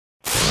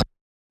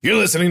You're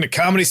listening to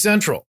Comedy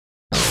Central.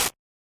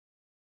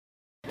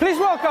 Please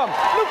welcome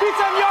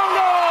Lupita and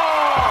Nyong'o!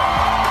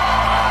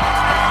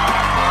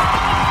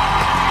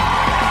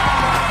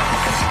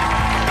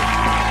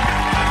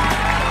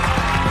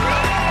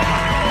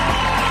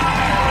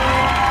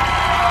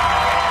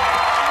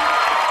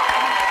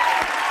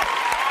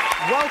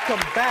 Welcome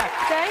back.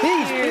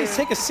 Thank you. Please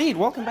take a seat.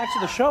 Welcome back to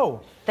the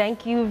show.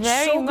 Thank you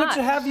very much. So good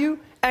to have you.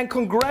 And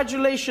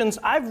congratulations.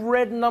 I've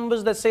read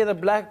numbers that say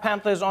that Black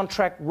Panther is on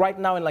track right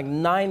now in like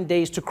 9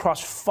 days to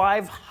cross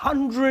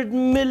 $500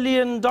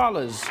 million.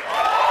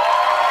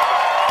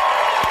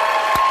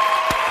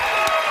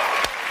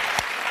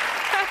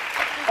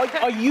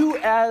 Are you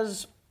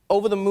as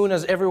over the moon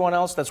as everyone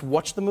else that's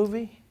watched the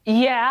movie?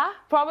 Yeah,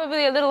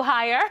 probably a little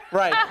higher.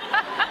 Right.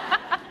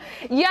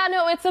 Yeah,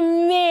 no, it's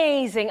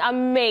amazing,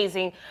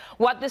 amazing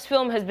what this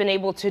film has been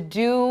able to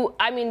do.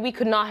 I mean, we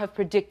could not have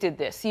predicted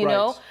this, you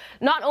know?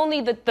 Not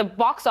only that the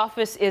box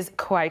office is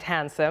quite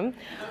handsome,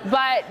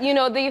 but, you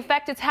know, the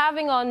effect it's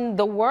having on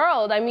the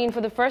world. I mean,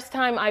 for the first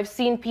time, I've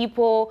seen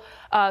people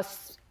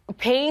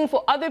paying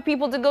for other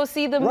people to go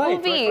see the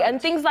movie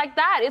and things like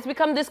that. It's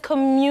become this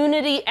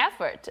community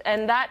effort,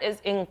 and that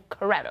is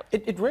incredible.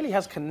 It really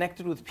has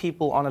connected with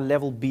people on a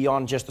level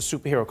beyond just a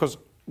superhero, because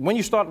when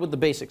you start with the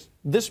basics,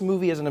 this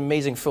movie is an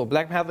amazing film.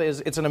 Black Panther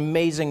it's an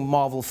amazing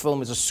Marvel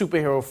film, it's a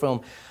superhero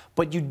film,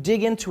 but you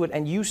dig into it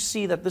and you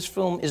see that this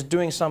film is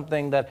doing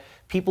something that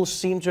people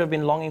seem to have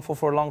been longing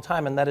for a long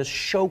time, and that is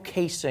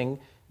showcasing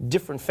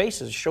different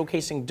faces,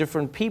 showcasing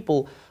different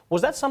people.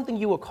 Was that something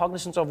you were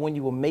cognizant of when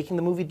you were making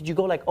the movie? Did you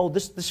go like, oh,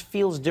 this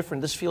feels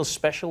different, this feels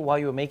special while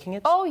you were making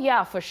it? Oh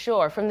yeah, for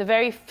sure. From the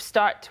very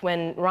start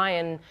when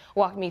Ryan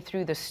walked me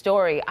through the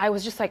story, I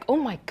was just like, oh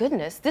my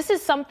goodness, this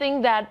is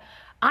something that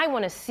I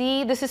want to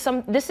see. This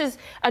is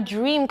a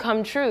dream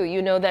come true,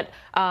 you know, that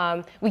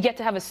we get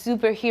to have a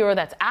superhero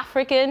that's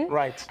African.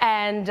 Right.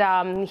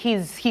 And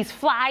he's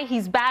fly,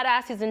 he's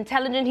badass, he's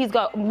intelligent, he's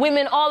got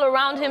women all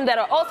around him that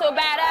are also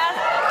badass.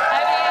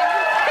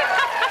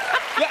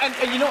 Yeah,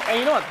 and you know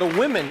what? The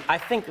women, I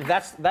think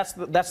that's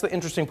the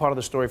interesting part of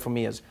the story for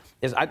me is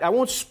I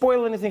won't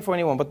spoil anything for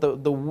anyone, but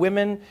the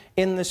women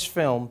in this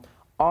film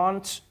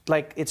aren't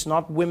like, it's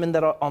not women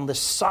that are on the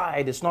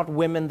side, it's not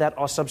women that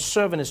are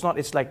subservient,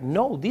 it's like,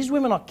 no, these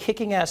women are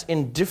kicking ass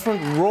in different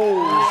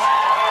roles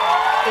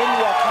in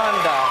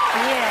Wakanda.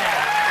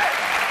 Yeah.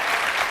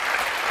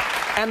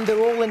 And they're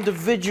all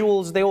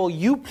individuals,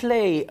 you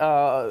play,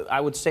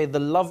 I would say, the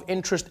love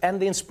interest and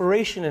the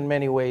inspiration in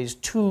many ways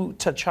to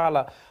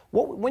T'Challa.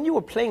 When you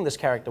were playing this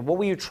character, what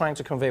were you trying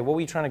to convey? What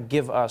were you trying to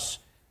give us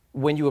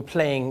when you were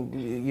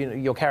playing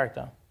your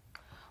character?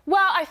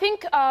 Well, I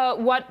think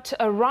what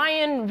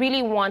Ryan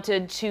really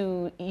wanted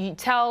to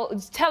tell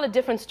a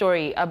different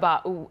story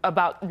about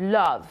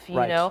love, you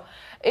know?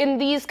 In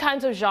these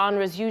kinds of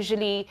genres,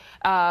 usually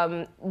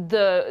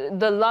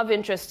the love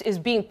interest is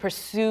being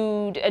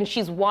pursued and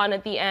she's won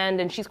at the end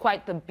and she's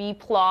quite the B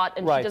plot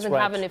and she doesn't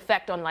have an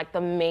effect on like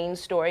the main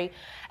story.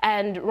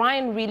 And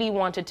Ryan really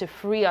wanted to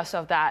free us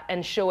of that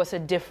and show us a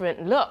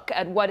different look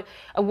at what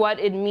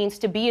it means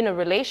to be in a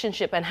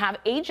relationship and have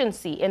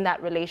agency in that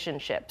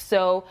relationship.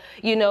 So,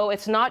 you know,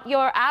 it's not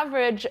your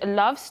average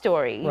love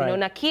story. You know,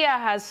 Nakia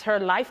has her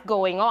life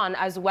going on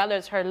as well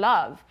as her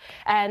love.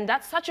 And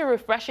that's such a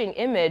refreshing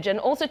image. And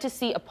also to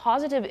see a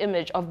positive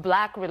image of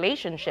Black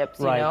relationships,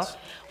 you know,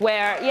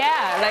 where,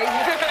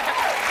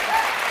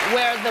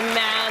 where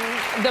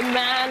the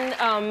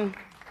man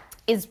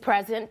is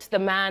present, the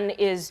man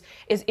is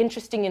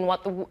interested in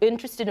what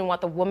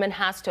the woman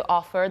has to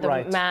offer.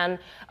 The man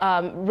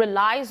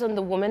relies on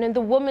the woman, and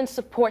the woman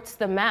supports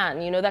the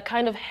man. You know, that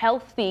kind of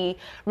healthy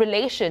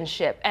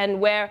relationship, and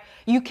where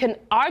you can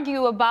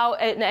argue about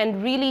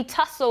and really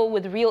tussle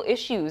with real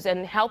issues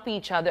and help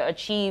each other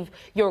achieve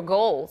your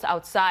goals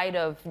outside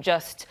of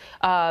just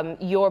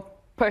your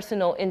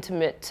personal,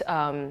 intimate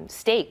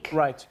stake.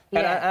 Right.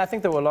 And I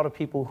think there were a lot of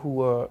people who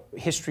were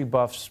history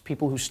buffs,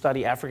 people who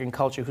study African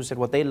culture, who said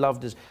what they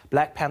loved is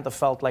Black Panther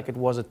felt like it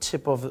was a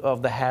tip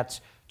of the hat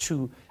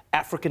to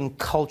African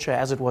culture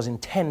as it was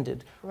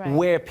intended,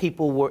 where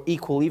people were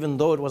equal, even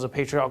though it was a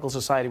patriarchal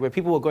society, where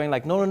people were going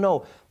like,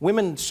 no,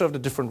 women served a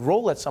different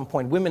role at some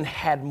point. Women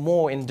had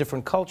more in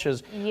different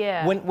cultures.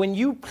 Yeah. When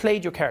you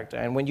played your character,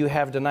 and when you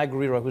have Danai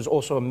Gurira, who's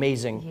also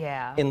amazing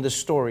in this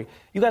story,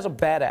 you guys are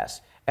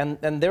badass.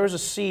 And there is a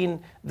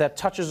scene that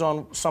touches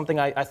on something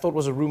I thought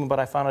was a rumor, but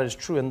I found out is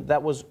true, and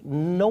that was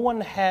no one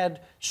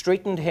had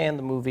straightened hair in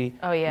the movie.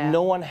 Oh, yeah.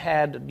 No one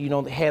had, you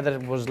know, the hair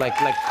that was like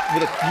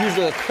with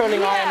usually a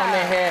curling iron on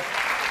their hair.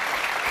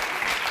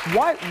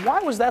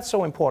 Why was that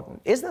so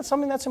important? Is that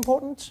something that's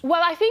important?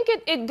 Well, I think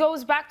it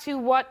goes back to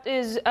what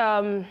is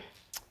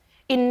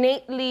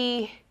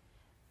innately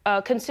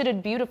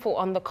considered beautiful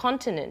on the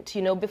continent.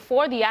 You know,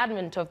 before the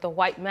advent of the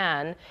white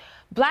man,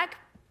 Black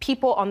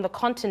people on the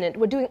continent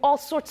were doing all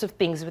sorts of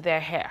things with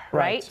their hair,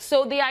 right?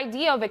 So the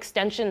idea of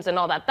extensions and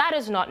all that, that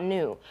is not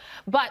new.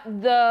 But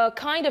the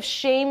kind of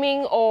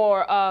shaming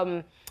or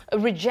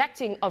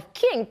rejecting of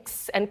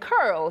kinks and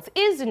curls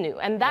is new,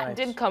 and that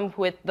did come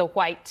with the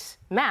white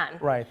man.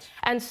 Right.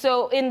 And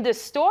so in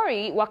this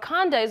story,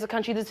 Wakanda is a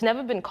country that's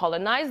never been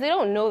colonized. They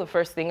don't know the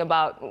first thing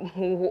about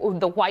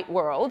the white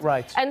world.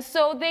 Right. And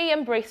so they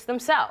embrace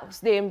themselves.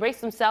 They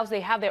embrace themselves.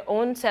 They have their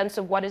own sense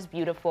of what is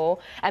beautiful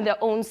and their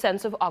own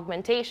sense of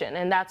augmentation.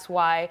 And that's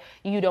why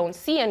you don't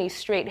see any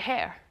straight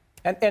hair.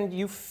 And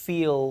you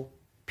feel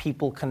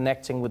people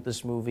connecting with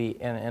this movie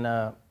in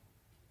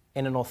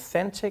an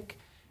authentic,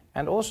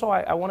 and also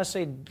I want to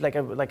say like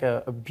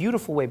a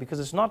beautiful way, because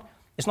it's not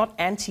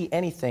anti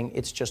anything.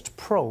 It's just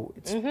pro.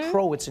 It's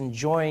pro. It's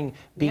enjoying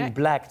being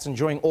black. It's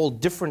enjoying all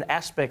different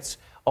aspects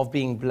of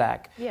being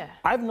black. Yeah.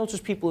 I've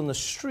noticed people in the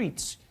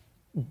streets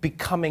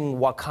becoming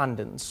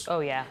Wakandans.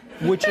 Oh yeah.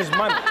 Which is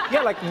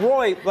like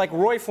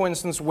Roy, for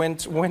instance,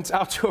 went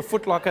out to a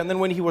Foot Locker, and then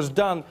when he was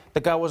done,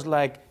 the guy was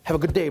like, "Have a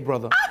good day,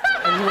 brother,"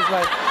 and he was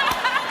like.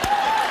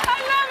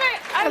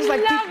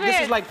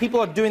 This is like people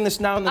are doing this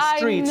now in the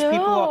streets. I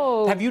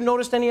know. Have you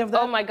noticed any of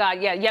that? Oh my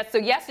God, yeah. Yes. So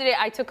yesterday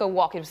I took a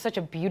walk. It was such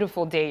a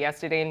beautiful day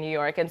yesterday in New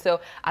York, and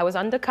so I was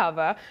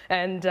undercover,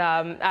 and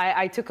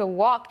I took a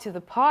walk to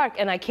the park,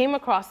 and I came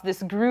across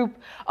this group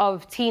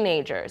of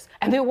teenagers,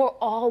 and they were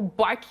all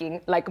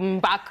barking like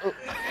Mbaku.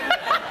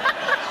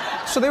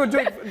 So they were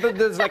doing.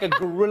 There's like a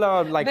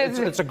guerrilla, like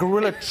it's a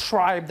guerrilla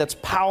tribe that's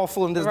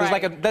powerful, and there's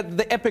like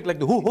the epic, like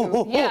the hoo hoo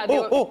hoo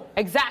hoo.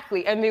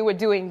 Exactly, and they were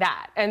doing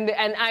that, and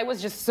I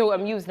was just so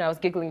amused, and I was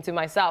giggling to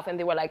myself, and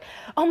they were like,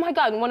 "Oh my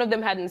God!" And one of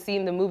them hadn't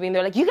seen the movie, and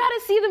they're like, "You got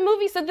to see the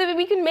movie so that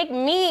we can make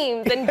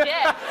memes and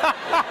get."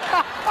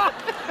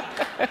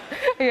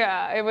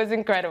 Yeah, it was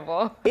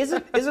incredible. Is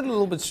it a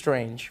little bit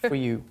strange for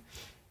you?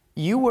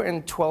 You were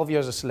in 12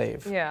 Years a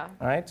Slave. Yeah.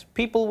 Right?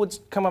 People would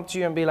come up to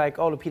you and be like,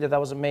 "Oh, Lupita, that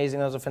was amazing.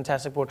 That was a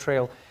fantastic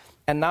portrayal."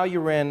 And now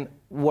you're in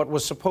what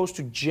was supposed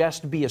to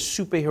just be a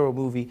superhero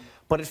movie,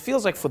 but it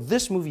feels like for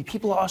this movie,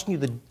 people are asking you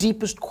the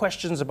deepest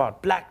questions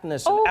about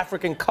blackness and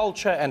African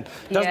culture, and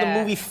does the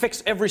movie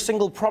fix every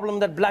single problem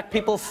that black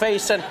people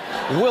face, and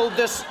will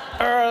this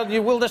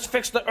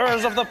fix the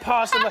errors of the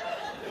past? And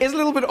is it a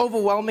little bit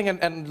overwhelming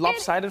and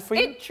lopsided for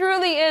you? It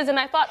truly is, and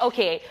I thought,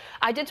 okay,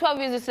 I did 12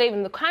 Years a Slave,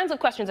 and the kinds of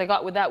questions I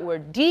got with that were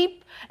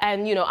deep,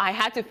 and I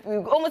had to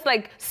almost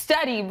like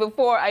study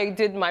before I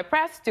did my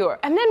press tour.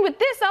 And then with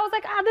this, I was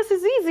like, this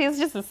is easy. It's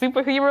just a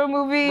superhero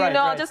movie,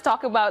 I'll just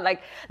talk about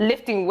like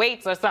lifting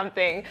weights or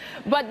something.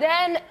 But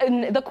then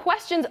the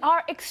questions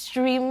are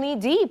extremely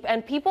deep,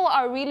 and people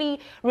are really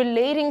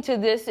relating to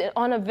this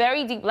on a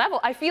very deep level.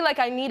 I feel like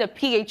I need a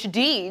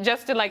PhD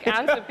just to like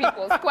answer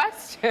people's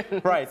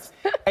questions. Right.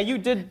 And you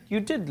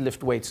did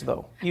lift weights,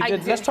 though. You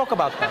did. Let's talk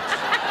about that.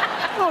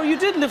 No, you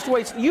did lift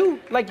weights. You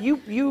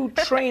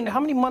trained. How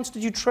many months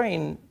did you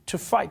train to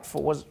fight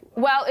for?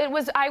 Well,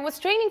 I was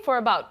training for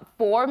about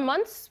 4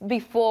 months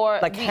before.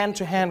 Like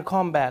hand-to-hand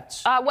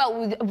combat.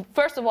 Well,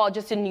 first of all,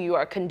 just in New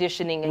York,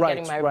 conditioning and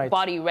getting my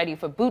body ready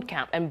for boot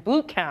camp. And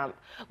boot camp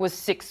was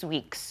 6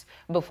 weeks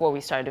before we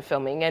started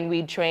filming. And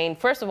we trained.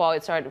 First of all,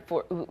 it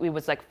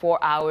was like 4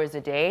 hours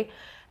a day.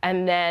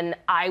 And then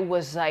I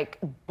was like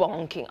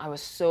bonking. I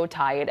was so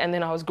tired. And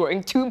then I was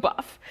growing too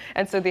buff.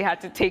 And so they had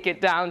to take it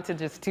down to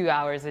just 2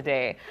 hours a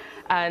day.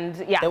 And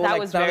yeah, that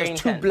was very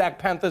intense. There's 2 Black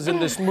Panthers in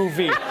this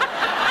movie.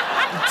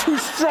 Too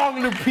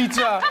strong,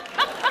 Lupita.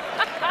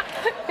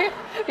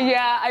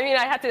 Yeah, I mean,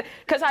 I had to,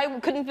 because I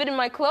couldn't fit in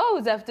my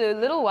clothes after a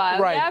little while.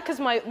 Right. Yeah, because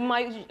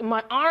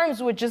my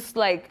arms were just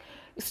like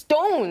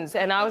stones,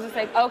 and I was just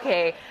like,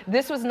 okay,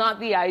 this was not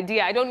the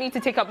idea. I don't need to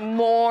take up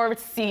more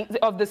seats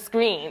of the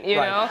screen, you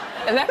know?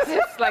 And let's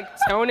just like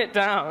tone it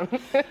down.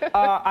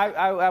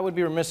 I would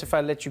be remiss if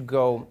I let you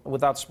go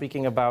without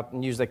speaking about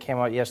news that came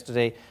out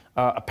yesterday.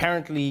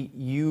 Apparently,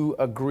 you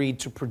agreed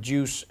to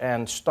produce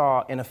and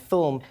star in a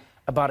film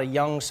about a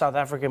young South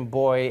African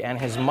boy and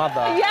his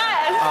mother.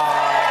 Yes!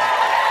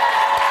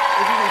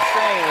 It's even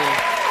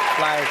insane.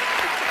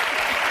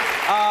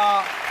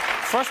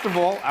 First of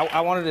all, I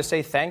wanted to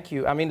say thank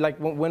you. I mean, like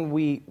when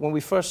we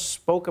first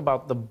spoke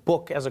about the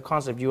book as a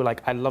concept, you were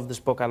like, "I love this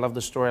book. I love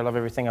the story. I love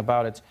everything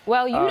about it."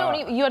 Well,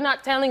 you're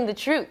not telling the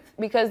truth,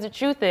 because the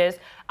truth is,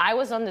 I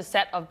was on the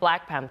set of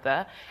Black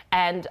Panther,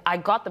 and I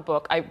got the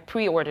book. I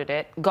pre-ordered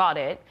it, got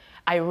it,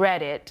 I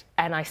read it,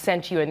 and I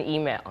sent you an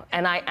email.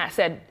 And I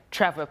said,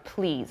 "Trevor,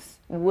 please,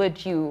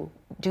 would you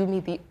do me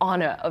the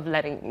honor of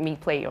letting me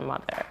play your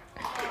mother?"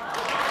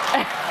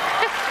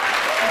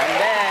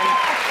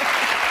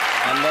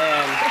 And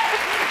then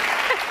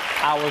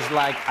I was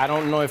like, "I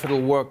don't know if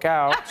it'll work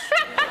out."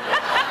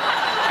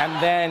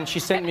 And then she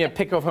sent me a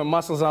pic of her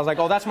muscles, and I was like,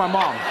 "Oh, that's my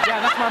mom. Yeah,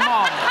 that's my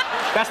mom.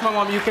 That's my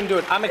mom. You can do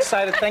it." I'm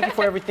excited. Thank you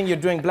for everything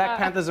you're doing. Black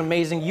Panther's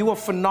amazing. You are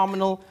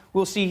phenomenal.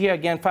 We'll see you here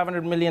again.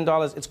 $500 million.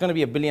 It's going to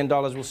be $1 billion.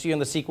 We'll see you in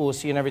the sequel. We'll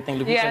see you in everything.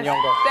 Lupita and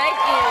Nyong'o. Thank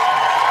you.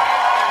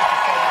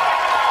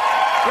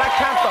 Black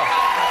Panther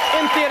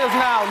in theaters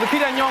now.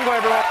 Lupita and Nyong'o,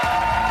 everyone.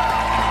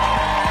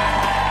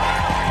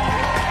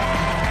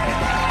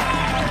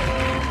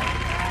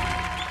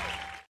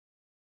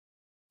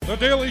 The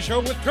Daily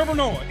Show with Trevor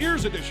Noah,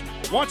 Ears Edition.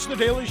 Watch The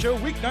Daily Show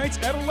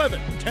weeknights at 11,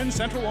 10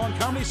 Central on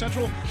Comedy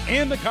Central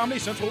and the Comedy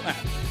Central app.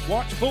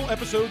 Watch full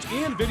episodes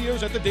and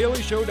videos at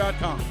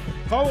thedailyshow.com.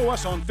 Follow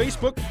us on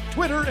Facebook,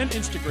 Twitter, and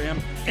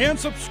Instagram, and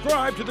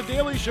subscribe to The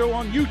Daily Show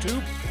on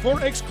YouTube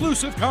for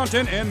exclusive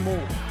content and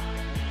more.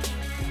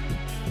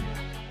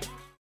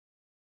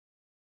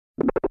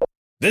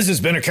 This has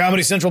been a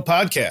Comedy Central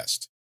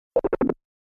podcast.